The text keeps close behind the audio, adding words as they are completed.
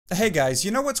Hey guys,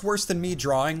 you know what's worse than me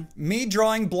drawing? Me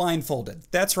drawing blindfolded.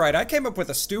 That's right, I came up with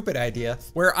a stupid idea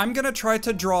where I'm gonna try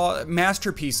to draw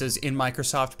masterpieces in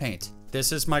Microsoft Paint.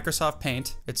 This is Microsoft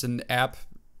Paint. It's an app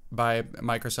by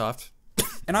Microsoft.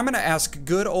 And I'm gonna ask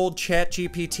good old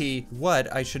ChatGPT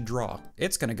what I should draw.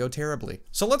 It's gonna go terribly.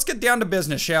 So let's get down to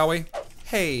business, shall we?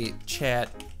 Hey,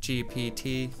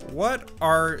 ChatGPT, what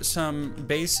are some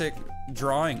basic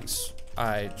drawings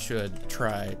I should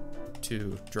try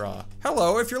to draw?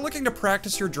 Hello, if you're looking to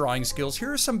practice your drawing skills,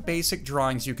 here are some basic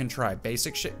drawings you can try.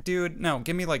 Basic shit, dude, no,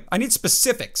 give me like, I need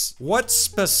specifics. What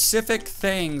specific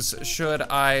things should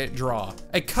I draw?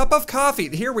 A cup of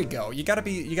coffee, here we go. You gotta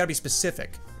be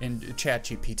specific in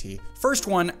ChatGPT. First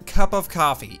one, cup of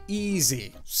coffee,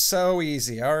 easy. So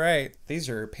easy, all right. These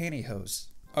are pantyhose.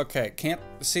 Okay, can't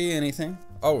see anything.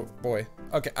 Oh boy.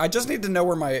 Okay, I just need to know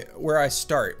where I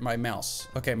start, my mouse.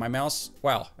 Okay, my mouse,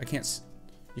 wow,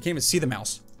 you can't even see the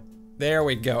mouse. There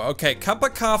we go. Okay, cup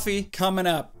of coffee coming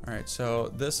up. All right, so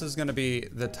this is gonna be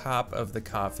the top of the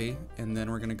coffee, and then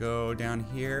we're gonna go down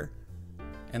here,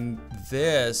 and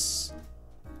this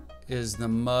is the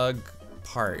mug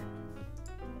part.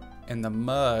 And the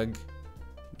mug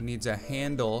needs a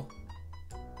handle,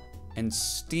 and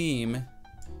steam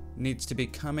needs to be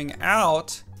coming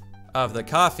out of the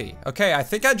coffee. Okay, I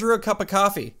think I drew a cup of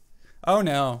coffee. Oh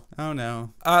no, oh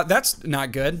no. That's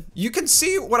not good. You can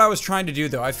see what I was trying to do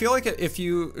though. I feel like if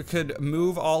you could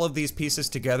move all of these pieces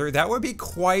together, that would be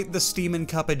quite the steamin'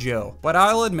 cup of joe. But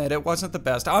I'll admit it wasn't the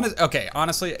best.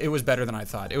 Honestly, it was better than I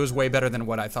thought. It was way better than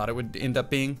what I thought it would end up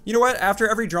being. You know what, after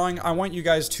every drawing, I want you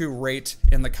guys to rate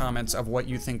in the comments of what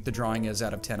you think the drawing is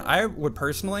out of 10. I would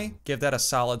personally give that a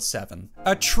solid 7.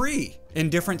 A tree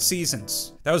in different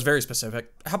seasons. That was very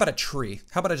specific. How about a tree?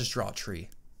 How about I just draw a tree?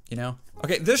 You know?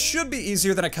 Okay, this should be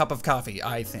easier than a cup of coffee,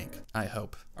 I think. I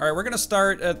hope. All right, we're gonna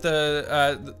start at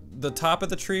the top of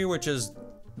the tree, which is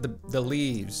the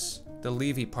leaves, the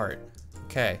leafy part.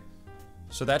 Okay,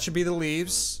 so that should be the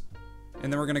leaves.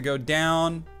 And then we're gonna go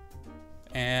down,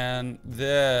 and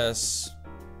this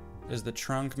is the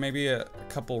trunk, maybe a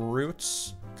couple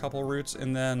roots,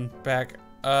 and then back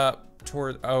up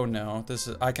toward, oh no,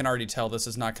 I can already tell this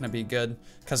is not gonna be good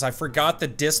because I forgot the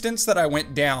distance that I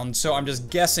went down, so I'm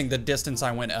just guessing the distance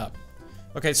I went up.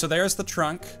 Okay, so there's the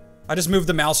trunk. I just moved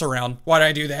the mouse around. Why did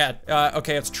I do that?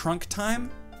 Okay, it's trunk time.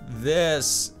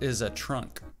 This is a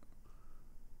trunk.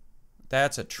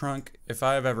 That's a trunk if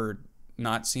I've ever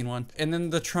not seen one. And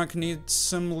then the trunk needs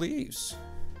some leaves.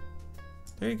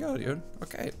 There you go, dude.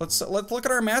 Okay, let's look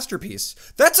at our masterpiece.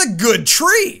 That's a good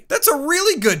tree. That's a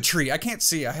really good tree. I can't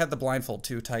see. I had the blindfold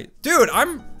too tight. Dude,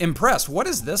 I'm impressed. What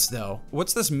is this though?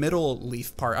 What's this middle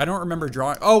leaf part? I don't remember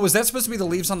drawing. Oh, was that supposed to be the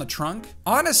leaves on the trunk?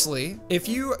 Honestly, if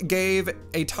you gave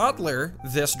a toddler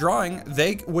this drawing,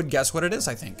 they would guess what it is,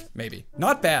 I think. Maybe.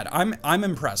 Not bad. I'm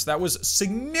impressed. That was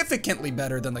significantly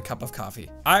better than the cup of coffee.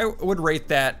 I would rate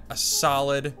that a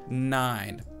solid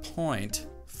 9.4.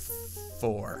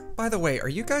 By the way, are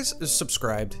you guys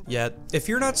subscribed yet? If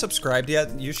you're not subscribed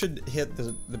yet, you should hit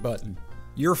the button.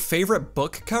 Your favorite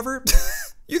book cover?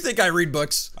 You think I read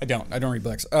books? I don't read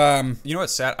books. You know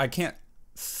what's sad? I can't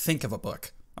think of a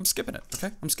book. I'm skipping it, okay?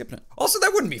 I'm skipping it. Also,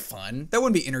 that wouldn't be fun. That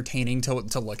wouldn't be entertaining to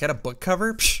look at a book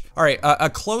cover. Psh. All right,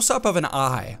 a close-up of an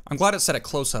eye. I'm glad it said a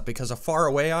close-up because a far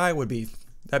away eye would be,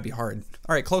 that'd be hard.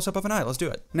 All right, close up of an eye, let's do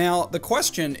it. Now, the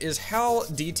question is how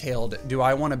detailed do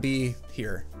I wanna be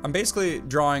here? I'm basically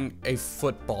drawing a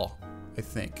football, I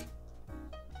think.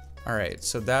 All right,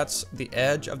 so that's the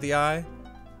edge of the eye.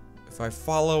 If I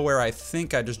follow where I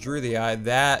think I just drew the eye,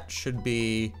 that should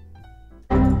be,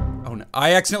 oh no,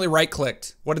 I accidentally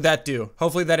right-clicked. What did that do?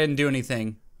 Hopefully that didn't do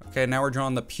anything. Okay, now we're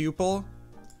drawing the pupil.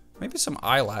 Maybe some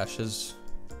eyelashes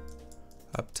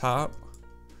up top.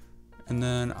 And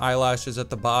then eyelashes at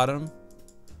the bottom.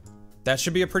 That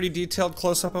should be a pretty detailed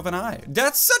close-up of an eye.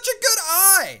 That's such a good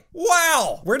eye!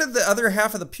 Wow! Where did the other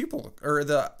half of the pupil, or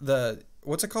the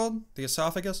what's it called? The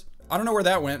esophagus? I don't know where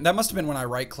that went. That must have been when I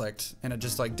right-clicked and it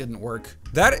just like didn't work.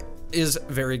 That is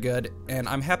very good and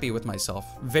I'm happy with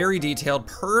myself. Very detailed,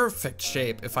 perfect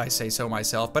shape if I say so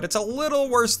myself, but it's a little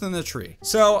worse than the tree.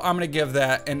 So I'm gonna give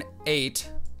that an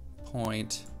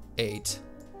 8.8.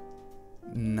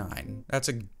 9. That's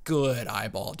a good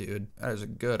eyeball, dude. That is a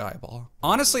good eyeball.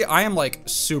 Honestly, I am like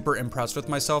super impressed with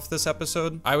myself this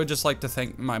episode. I would just like to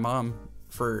thank my mom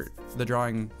for the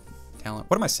drawing talent.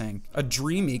 What am I saying? A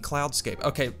dreamy cloudscape.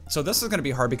 Okay, so this is gonna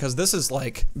be hard because this is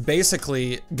like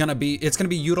basically it's gonna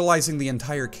be utilizing the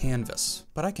entire canvas,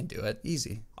 but I can do it,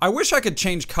 easy. I wish I could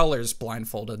change colors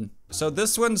blindfolded. So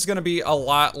this one's gonna be a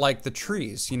lot like the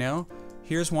trees, you know?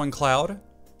 Here's one cloud.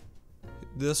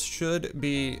 This should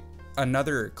be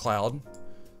another cloud.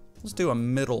 Let's do a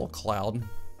middle cloud.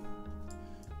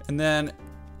 And then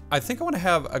I think I want to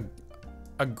have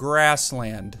a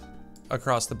grassland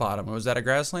across the bottom. Was that a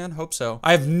grassland? Hope so.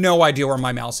 I have no idea where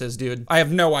my mouse is, dude. I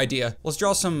have no idea. Let's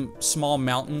draw some small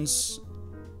mountains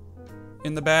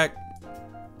in the back.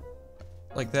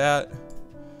 Like that.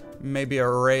 Maybe a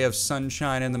ray of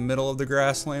sunshine in the middle of the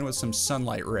grassland with some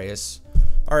sunlight rays.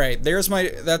 All right, there's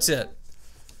that's it.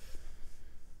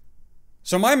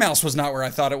 So my mouse was not where I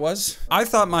thought it was. I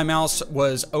thought my mouse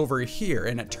was over here,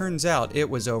 and it turns out it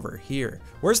was over here.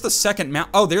 Where's the second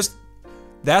mountain? Oh,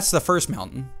 that's the first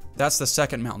mountain. That's the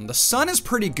second mountain. The sun is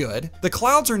pretty good. The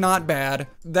clouds are not bad.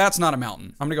 That's not a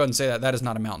mountain. I'm gonna go ahead and say that. That is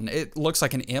not a mountain. It looks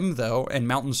like an M though, and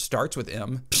mountain starts with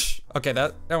M. Okay,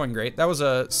 that went great. That was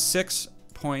a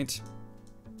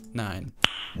 6.9.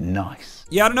 Nice.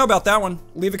 Yeah, I don't know about that one.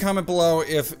 Leave a comment below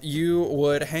if you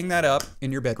would hang that up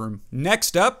in your bedroom.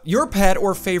 Next up, your pet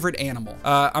or favorite animal.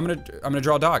 I'm gonna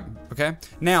draw a dog, okay?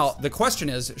 Now, the question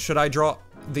is, should I draw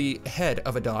the head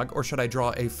of a dog or should I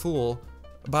draw a full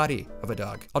body of a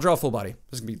dog? I'll draw a full body.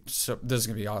 This is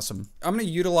gonna be awesome. I'm gonna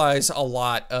utilize a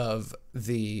lot of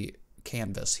the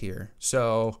canvas here.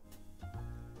 So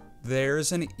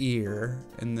there's an ear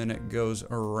and then it goes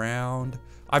around.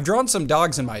 I've drawn some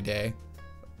dogs in my day.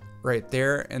 Right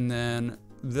there, and then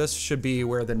this should be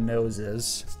where the nose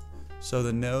is. So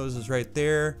the nose is right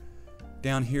there.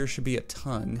 Down here should be a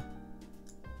tongue.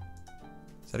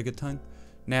 Is that a good tongue?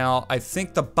 Now, I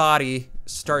think the body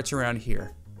starts around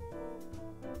here.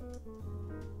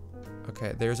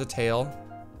 Okay, there's a tail.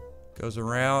 Goes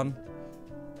around.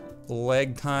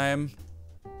 Leg time.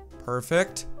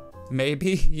 Perfect.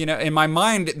 Maybe, you know, in my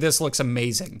mind, this looks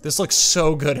amazing. This looks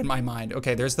so good in my mind.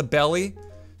 Okay, there's the belly.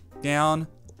 Down.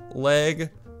 Leg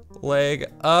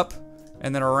up,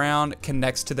 and then around,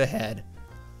 connects to the head.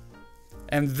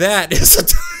 And that is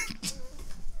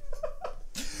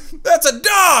that's a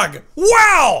dog!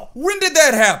 Wow! When did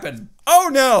that happen? Oh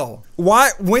no. Why?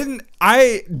 When?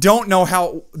 I don't know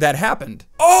how that happened.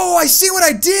 Oh, I see what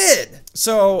I did!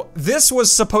 So this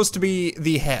was supposed to be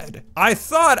the head. I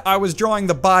thought I was drawing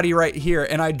the body right here,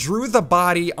 and I drew the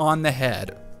body on the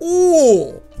head.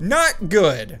 Ooh, not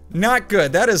good, not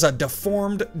good. That is a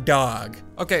deformed dog.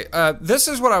 Okay, this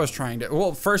is what I was trying to,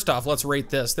 well, first off, let's rate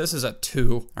this. This is a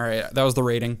 2. All right, that was the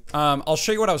rating. I'll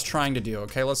show you what I was trying to do,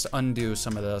 okay? Let's undo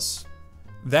some of this.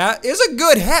 That is a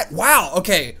good head. Wow,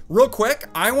 okay, real quick,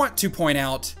 I want to point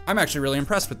out, I'm actually really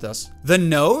impressed with this. The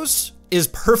nose is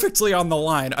perfectly on the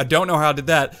line. I don't know how I did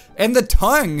that. And the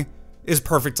tongue is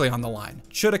perfectly on the line.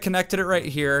 Should have connected it right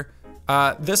here.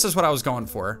 This is what I was going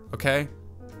for, okay?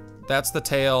 That's the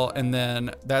tail, and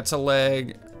then that's a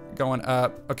leg going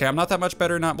up. Okay, I'm not that much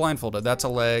better not blindfolded. That's a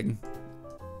leg.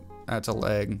 That's a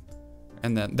leg.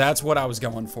 And then that's what I was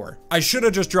going for. I should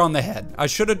have just drawn the head. I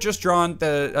should have just drawn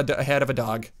the head of a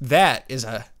dog. That is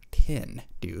a 10,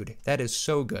 dude. That is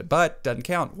so good, but doesn't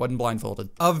count. Wasn't blindfolded.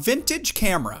 A vintage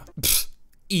camera. Pfft,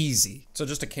 easy. So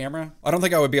just a camera? I don't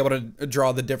think I would be able to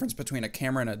draw the difference between a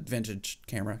camera and a vintage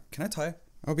camera. Can I tie?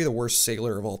 I would be the worst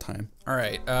sailor of all time. All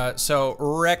right, so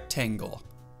rectangle.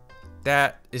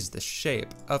 That is the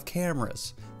shape of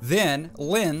cameras. Then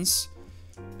lens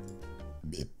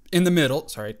in the middle.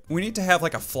 Sorry, we need to have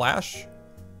like a flash.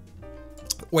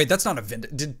 Wait, that's not a vintage.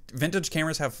 Did vintage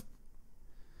cameras have?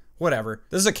 Whatever.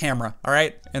 This is a camera, all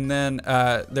right? And then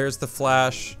there's the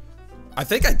flash. I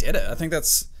think I did it. I think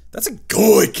that's a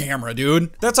good camera,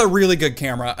 dude. That's a really good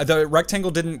camera. The rectangle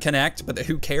didn't connect, but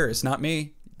who cares? Not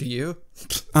me. Do you?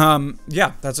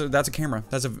 Yeah, that's a camera.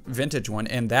 That's a vintage one,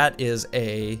 and that is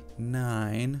a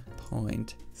 9.3.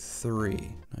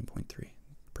 9.3.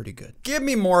 Pretty good. Give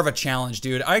me more of a challenge,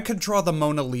 dude. I could draw the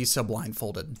Mona Lisa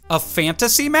blindfolded. A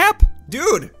fantasy map?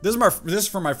 Dude, this is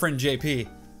from my friend JP,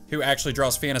 who actually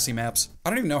draws fantasy maps.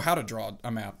 I don't even know how to draw a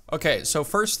map. Okay, so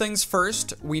first things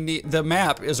first, the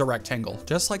map is a rectangle,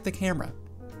 just like the camera.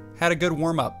 Had a good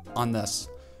warm up on this.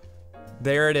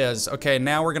 There it is. Okay,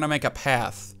 now we're gonna make a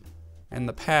path. And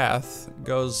the path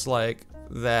goes like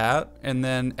that. And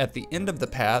then at the end of the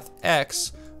path,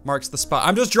 X marks the spot.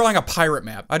 I'm just drawing a pirate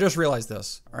map. I just realized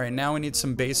this. All right, now we need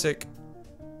some basic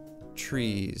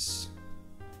trees.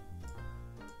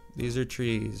 These are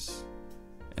trees.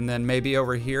 And then maybe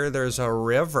over here, there's a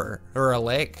river or a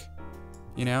lake,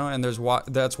 you know, and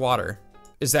that's water.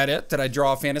 Is that it? Did I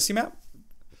draw a fantasy map?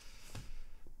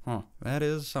 Huh, that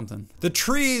is something. The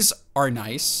trees are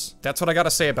nice. That's what I gotta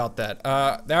say about that.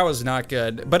 That was not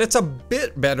good, but it's a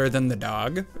bit better than the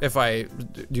dog, if I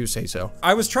do say so.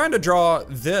 I was trying to draw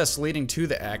this leading to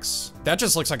the X. That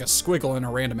just looks like a squiggle and a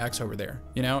random X over there.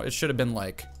 You know, it should have been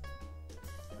like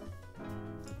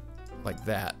like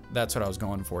that. That's what I was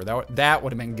going for. That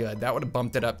would have been good. That would have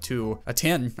bumped it up to a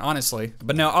 10, honestly.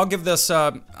 But no, I'll give this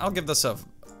a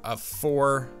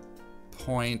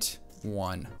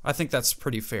 4.1. I think that's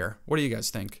pretty fair. What do you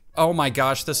guys think? Oh my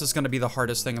gosh, this is gonna be the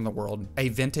hardest thing in the world. A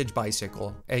vintage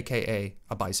bicycle, AKA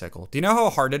a bicycle. Do you know how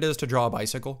hard it is to draw a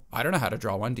bicycle? I don't know how to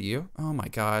draw one, do you? Oh my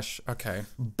gosh, okay.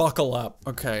 Buckle up.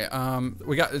 Okay,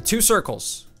 we got 2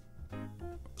 circles.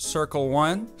 Circle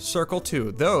 1, circle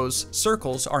 2. Those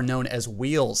circles are known as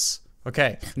wheels.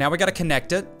 Okay, now we gotta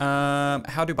connect it.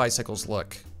 How do bicycles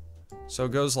look? So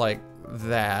it goes like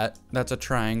that. That's a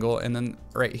triangle, and then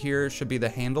right here should be the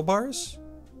handlebars.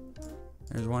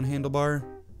 There's 1 handlebar.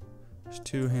 There's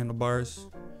 2 handlebars.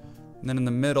 And then in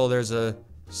the middle, there's a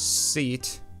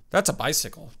seat. That's a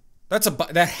bicycle.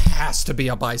 That has to be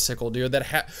a bicycle, dude.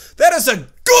 That is a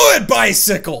good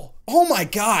bicycle. Oh my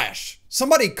gosh.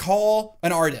 Somebody call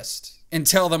an artist and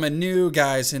tell them a new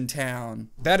guy's in town.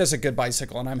 That is a good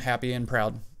bicycle, and I'm happy and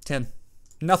proud. 10.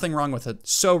 Nothing wrong with it.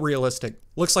 So realistic.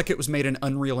 Looks like it was made in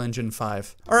Unreal Engine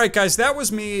 5. All right, guys, that was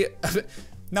me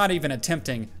not even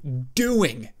attempting,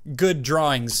 doing good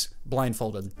drawings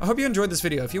blindfolded. I hope you enjoyed this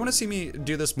video. If you want to see me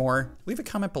do this more, leave a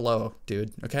comment below,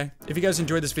 dude, okay? If you guys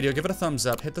enjoyed this video, give it a thumbs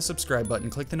up, hit the subscribe button,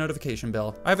 click the notification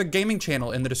bell. I have a gaming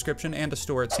channel in the description and a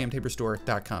store at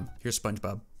samtaborstore.com. Here's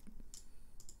SpongeBob.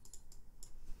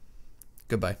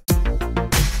 Goodbye.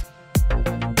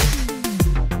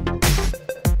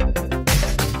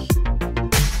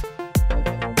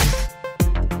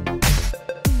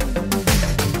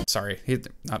 Sorry,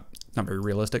 not very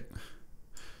realistic.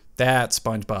 That's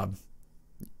SpongeBob.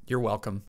 You're welcome.